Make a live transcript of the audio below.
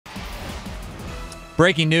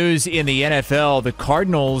Breaking news in the NFL, the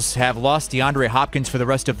Cardinals have lost DeAndre Hopkins for the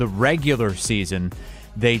rest of the regular season.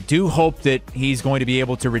 They do hope that he's going to be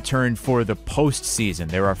able to return for the postseason.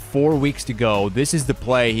 There are 4 weeks to go. This is the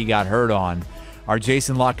play he got hurt on. Our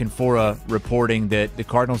Jason La Canfora reporting that the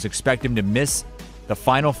Cardinals expect him to miss the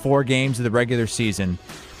final 4 games of the regular season,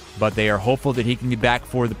 but they are hopeful that he can be back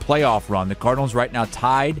for the playoff run. The Cardinals right now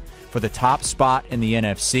tied for the top spot in the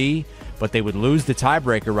NFC, but they would lose the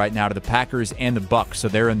tiebreaker right now to the Packers and the Bucs, so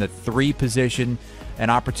they're in the 3 position,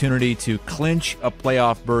 an opportunity to clinch a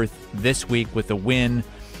playoff berth this week with a win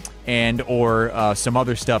and or some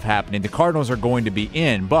other stuff happening. The Cardinals are going to be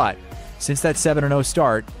in, but since that 7-0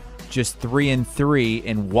 start, just 3-3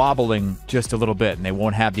 and wobbling just a little bit, and they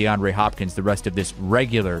won't have DeAndre Hopkins the rest of this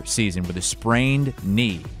regular season with a sprained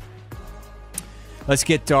knee. Let's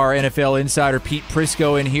get our NFL insider Pete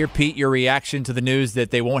Prisco in here. Pete, your reaction to the news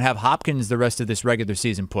that they won't have Hopkins the rest of this regular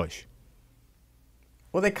season push?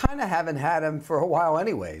 Well, they kind of haven't had him for a while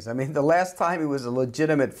anyways. I mean, the last time he was a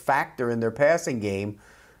legitimate factor in their passing game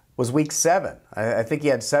was week 7. I think he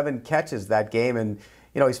had 7 catches that game, and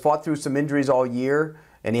he's fought through some injuries all year,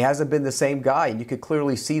 and he hasn't been the same guy. And you could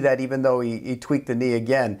clearly see that even though he tweaked the knee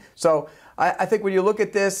again. So I think when you look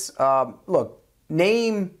at this, look,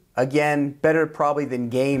 name, again, better probably than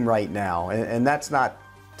game right now. And that's not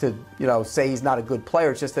to say he's not a good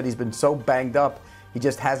player. It's just that he's been so banged up. He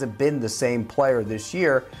just hasn't been the same player this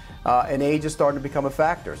year. And age is starting to become a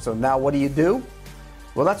factor. So now what do?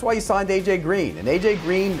 Well, that's why you signed A.J. Green. And A.J.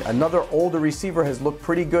 Green, another older receiver, has looked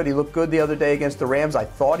pretty good. He looked good the other day against the Rams. I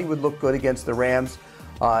thought he would look good against the Rams.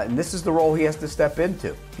 And this is the role he has to step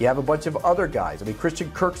into. You have a bunch of other guys. I mean,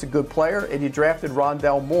 Christian Kirk's a good player, and you drafted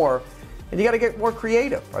Rondale Moore. And you got to get more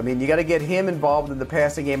creative. I mean, you got to get him involved in the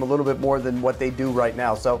passing game a little bit more than what they do right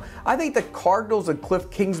now. So I think the Cardinals and Cliff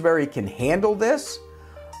Kingsbury can handle this.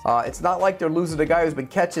 It's not like they're losing a guy who's been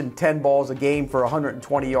catching 10 balls a game for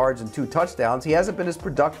 120 yards and 2 touchdowns. He hasn't been as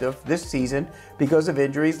productive this season because of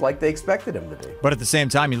injuries like they expected him to be. But at the same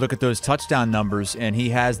time, you look at those touchdown numbers, and he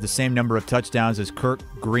has the same number of touchdowns as Kirk,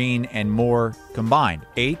 Green, and Moore combined,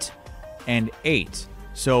 8 and 8.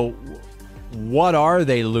 So what are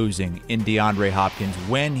they losing in DeAndre Hopkins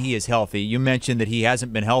when he is healthy? You mentioned that he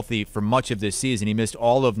hasn't been healthy for much of this season. He missed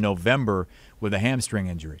all of November with a hamstring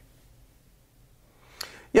injury.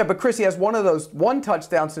 Yeah, but Chris, he has one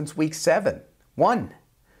touchdown since week 7. One.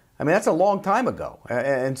 I mean, that's a long time ago.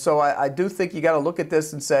 And so I do think you got to look at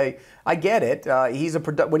this and say, I get it.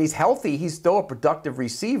 When he's healthy, he's still a productive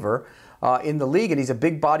receiver in the league, and he's a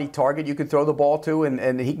big body target you can throw the ball to,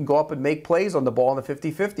 and he can go up and make plays on the ball in the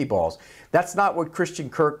 50-50 balls. That's not what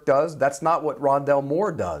Christian Kirk does. That's not what Rondale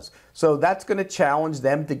Moore does. So that's going to challenge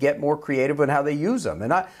them to get more creative in how they use him.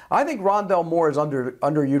 And I think Rondale Moore is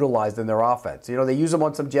underutilized in their offense. They use him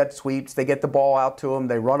on some jet sweeps. They get the ball out to him.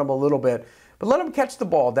 They run him a little bit. But let him catch the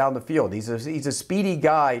ball down the field. He's a speedy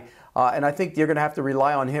guy, and I think you're going to have to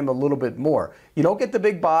rely on him a little bit more. You don't get the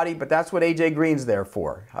big body, but that's what A.J. Green's there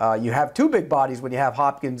for. You have 2 big bodies when you have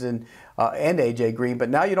Hopkins and A.J. Green, but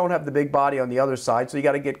now you don't have the big body on the other side, so you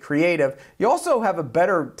got to get creative. You also have a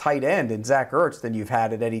better tight end in Zach Ertz than you've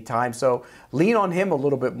had at any time, so lean on him a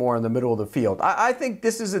little bit more in the middle of the field. I think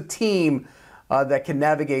this is a team that can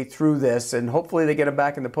navigate through this, and hopefully they get him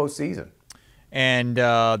back in the postseason. And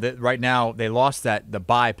right now, they lost the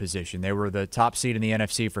bye position. They were the top seed in the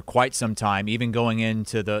NFC for quite some time, even going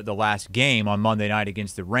into the last game on Monday night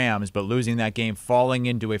against the Rams. But losing that game, falling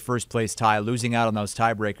into a first-place tie, losing out on those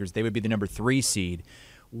tiebreakers, they would be the number 3 seed.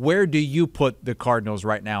 Where do you put the Cardinals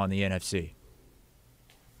right now in the NFC?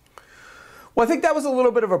 Well, I think that was a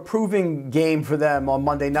little bit of a proving game for them on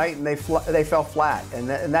Monday night, and they fell flat, and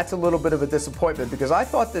that's a little bit of a disappointment because I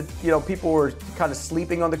thought that people were kind of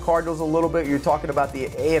sleeping on the Cardinals a little bit. You're talking about the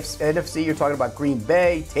NFC, you're talking about Green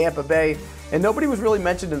Bay, Tampa Bay, and nobody was really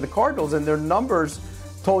mentioned in the Cardinals, and their numbers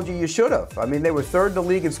told you should have. I mean, they were 3rd in the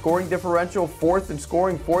league in scoring differential, 4th in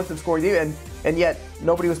scoring, and yet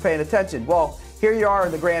nobody was paying attention. Well, here you are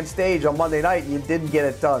in the grand stage on Monday night, and you didn't get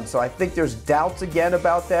it done. So I think there's doubts again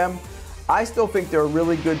about them. I still think they're a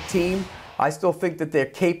really good team. I still think that they're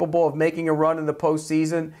capable of making a run in the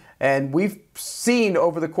postseason. And we've seen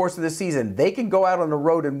over the course of the season, they can go out on the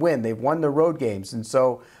road and win. They've won their road games. And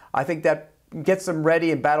so I think that gets them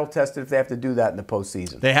ready and battle-tested if they have to do that in the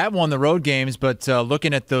postseason. They have won the road games, but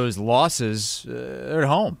looking at those losses, they're at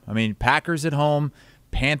home. I mean, Packers at home,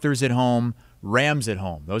 Panthers at home, Rams at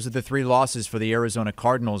home. Those are the 3 losses for the Arizona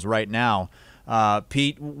Cardinals right now.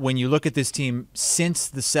 Pete, when you look at this team since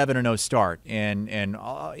the 7-0 start, and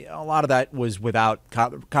a lot of that was without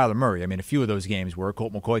Kyler Murray. I mean, a few of those games where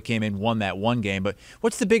Colt McCoy came in, won that one game. But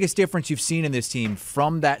what's the biggest difference you've seen in this team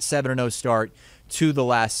from that 7-0 start to the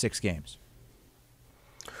last 6 games?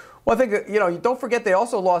 Well, I think, don't forget they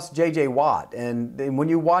also lost J.J. Watt. And when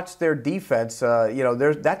you watch their defense,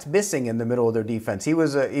 that's missing in the middle of their defense. He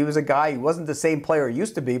was a guy, he wasn't the same player he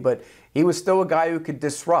used to be, but he was still a guy who could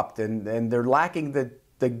disrupt. And they're lacking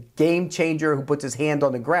the game changer who puts his hand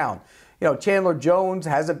on the ground. Chandler Jones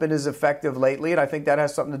hasn't been as effective lately, and I think that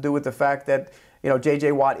has something to do with the fact that,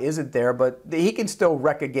 J.J. Watt isn't there, but he can still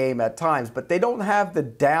wreck a game at times. But they don't have the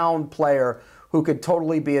down player who could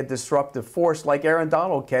totally be a disruptive force like Aaron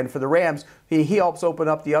Donald can for the Rams. He helps open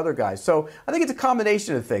up the other guys. So I think it's a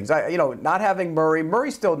combination of things. Not having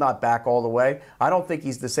Murray's still not back all the way. I don't think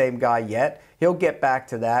he's the same guy yet. He'll get back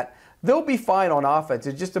to that. They'll be fine on offense.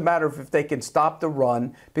 It's just a matter of if they can stop the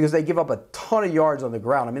run, because they give up a ton of yards on the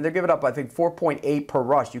ground. I mean, they're giving up, I think, 4.8 per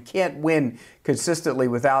rush. You can't win consistently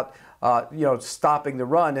without stopping the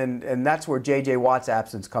run, and that's where J.J. Watt's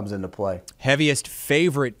absence comes into play. Heaviest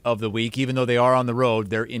favorite of the week, even though they are on the road,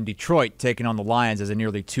 they're in Detroit taking on the Lions as a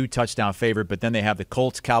nearly 2-touchdown favorite, but then they have the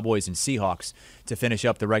Colts, Cowboys, and Seahawks to finish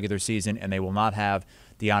up the regular season, and they will not have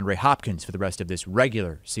DeAndre Hopkins for the rest of this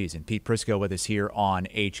regular season. Pete Prisco with us here on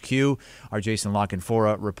HQ. Our Jason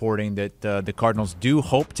Lockenfora reporting that the Cardinals do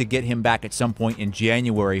hope to get him back at some point in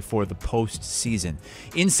January for the postseason.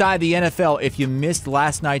 Inside the NFL, if you missed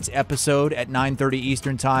last night's episode at 9:30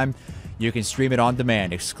 Eastern Time, you can stream it on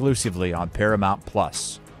demand exclusively on Paramount+.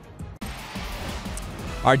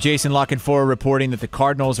 Our Jason Lockenfora reporting that the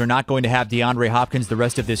Cardinals are not going to have DeAndre Hopkins the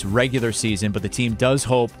rest of this regular season, but the team does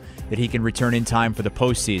hope that he can return in time for the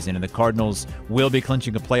postseason, and the Cardinals will be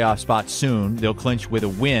clinching a playoff spot soon. They'll clinch with a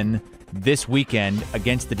win this weekend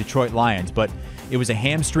against the Detroit Lions, but it was a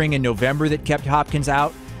hamstring in November that kept Hopkins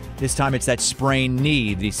out. This time it's that sprained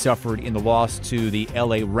knee that he suffered in the loss to the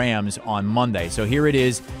LA Rams on Monday. So here it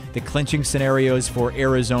is, the clinching scenarios for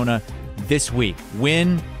Arizona this week.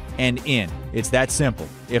 Win and in. It's that simple.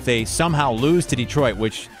 If they somehow lose to Detroit,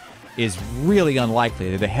 which is really unlikely,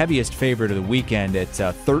 they're the heaviest favorite of the weekend at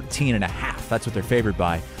 13.5. That's what they're favored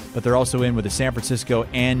by. But they're also in with a San Francisco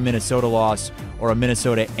and Minnesota loss, or a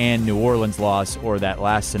Minnesota and New Orleans loss, or that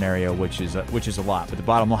last scenario, which is a lot. But the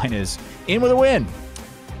bottom line is in with a win.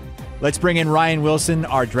 Let's bring in Ryan Wilson,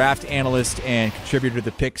 our draft analyst and contributor to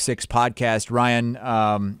the Pick Six podcast.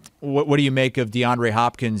 Ryan, what do you make of DeAndre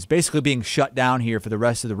Hopkins basically being shut down here for the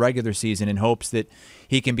rest of the regular season in hopes that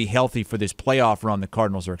he can be healthy for this playoff run the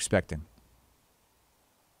Cardinals are expecting?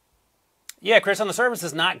 Yeah, Chris, on the surface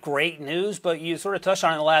is not great news, but you sort of touched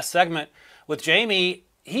on it in the last segment with Jamie.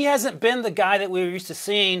 He hasn't been the guy that we were used to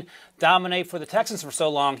seeing dominate for the Texans for so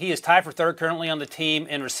long. He is tied for third currently on the team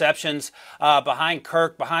in receptions, behind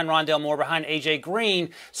Kirk, behind Rondale Moore, behind A.J. Green.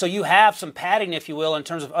 So you have some padding, if you will, in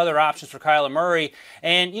terms of other options for Kyler Murray.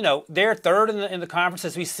 And, they're third in the conference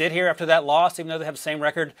as we sit here after that loss, even though they have the same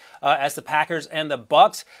record as the Packers and the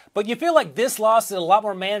Bucs. But you feel like this loss is a lot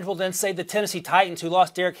more manageable than, say, the Tennessee Titans, who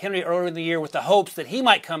lost Derrick Henry earlier in the year with the hopes that he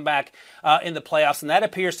might come back in the playoffs. And that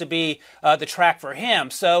appears to be the track for him.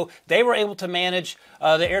 So they were able to manage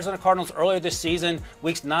the Arizona Cardinals earlier this season.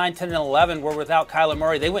 Weeks 9, 10, and 11 were without Kyler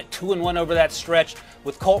Murray. They went 2-1 over that stretch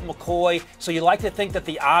with Colt McCoy. So you like to think that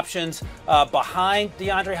the options behind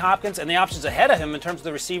DeAndre Hopkins and the options ahead of him in terms of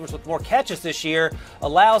the receivers with more catches this year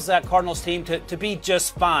allows that Cardinals team to be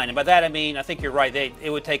just fine. And by that I mean, I think you're right. It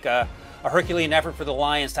would take a Herculean effort for the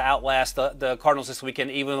Lions to outlast the Cardinals this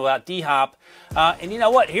weekend, even without D-Hop. And you know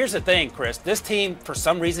what? Here's the thing, Chris. This team, for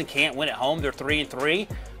some reason, can't win at home. They're 3-3,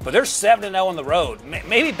 but they're 7-0 on the road.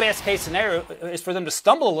 Maybe best case scenario is for them to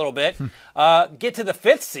stumble a little bit, get to the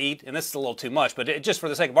 5th seed, and this is a little too much, but just for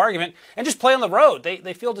the sake of argument, and just play on the road.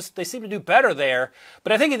 They seem to do better there.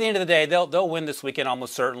 But I think at the end of the day, they'll win this weekend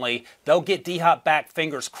almost certainly. They'll get D-Hop back,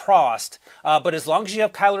 fingers crossed. But as long as you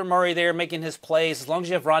have Kyler Murray there making his plays, as long as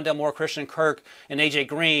you have Rondale Moore, Christian Kirk, and A.J.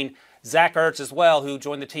 Green, Zach Ertz as well, who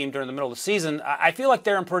joined the team during the middle of the season, I feel like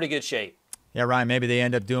they're in pretty good shape. Yeah, Ryan, maybe they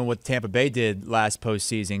end up doing what Tampa Bay did last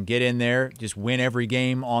postseason. Get in there, just win every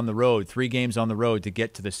game on the road, 3 games on the road to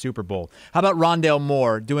get to the Super Bowl. How about Rondale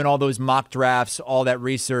Moore doing all those mock drafts, all that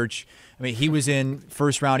research? I mean, he was in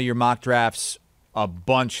first round of your mock drafts a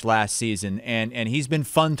bunch last season, and he's been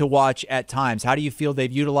fun to watch at times. How do you feel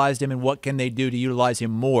they've utilized him, and what can they do to utilize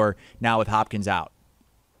him more now with Hopkins out?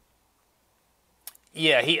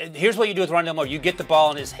 Yeah, here's what you do with Rondale Moore. You get the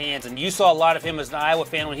ball in his hands, and you saw a lot of him as an Iowa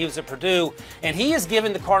fan when he was at Purdue, and he has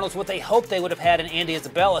given the Cardinals what they hoped they would have had in Andy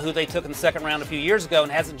Isabella, who they took in the second round a few years ago and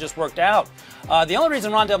hasn't just worked out. The only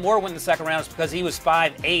reason Rondale Moore went in the second round is because he was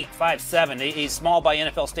 5'8", 5'7". He's small by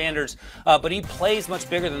NFL standards, but he plays much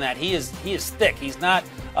bigger than that. He is thick. He's not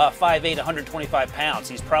 5'8", 125 pounds.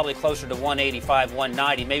 He's probably closer to 185,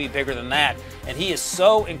 190, maybe bigger than that, and he is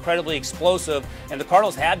so incredibly explosive, and the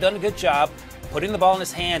Cardinals have done a good job putting the ball in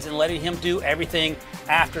his hands and letting him do everything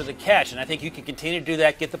after the catch. And I think you can continue to do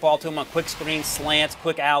that, get the ball to him on quick screens, slants,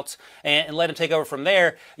 quick outs, and let him take over from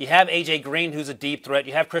there. You have A.J. Green, who's a deep threat.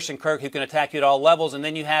 You have Christian Kirk, who can attack you at all levels. And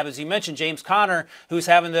then you have, as you mentioned, James Conner, who's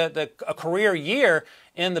having a career year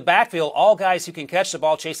in the backfield. All guys who can catch the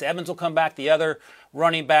ball. Chase Evans will come back, the other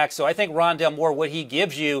running back. So I think Rondale Moore, what he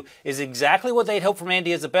gives you is exactly what they'd hoped from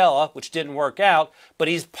Andy Isabella, which didn't work out, but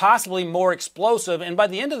he's possibly more explosive. And by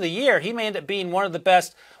the end of the year, he may end up being one of the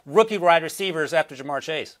best rookie wide receivers after Jamar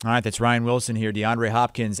Chase. All right, that's Ryan Wilson here. DeAndre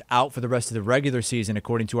Hopkins out for the rest of the regular season,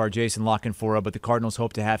 according to our Jason Lockenfora, but the Cardinals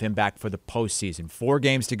hope to have him back for the postseason. 4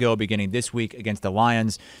 games to go beginning this week against the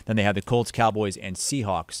Lions. Then they have the Colts, Cowboys, and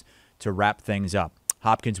Seahawks to wrap things up.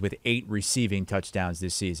 Hopkins with 8 receiving touchdowns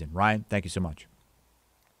this season. Ryan, thank you so much.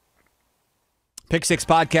 Pick Six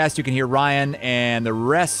Podcast, you can hear Ryan and the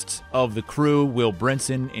rest of the crew, Will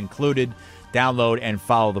Brinson included. Download and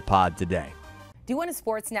follow the pod today. Do you want a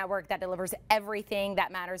sports network that delivers everything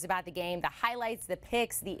that matters about the game? The highlights, the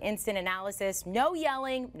picks, the instant analysis, no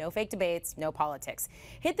yelling, no fake debates, no politics.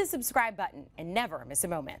 Hit the subscribe button and never miss a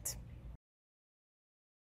moment.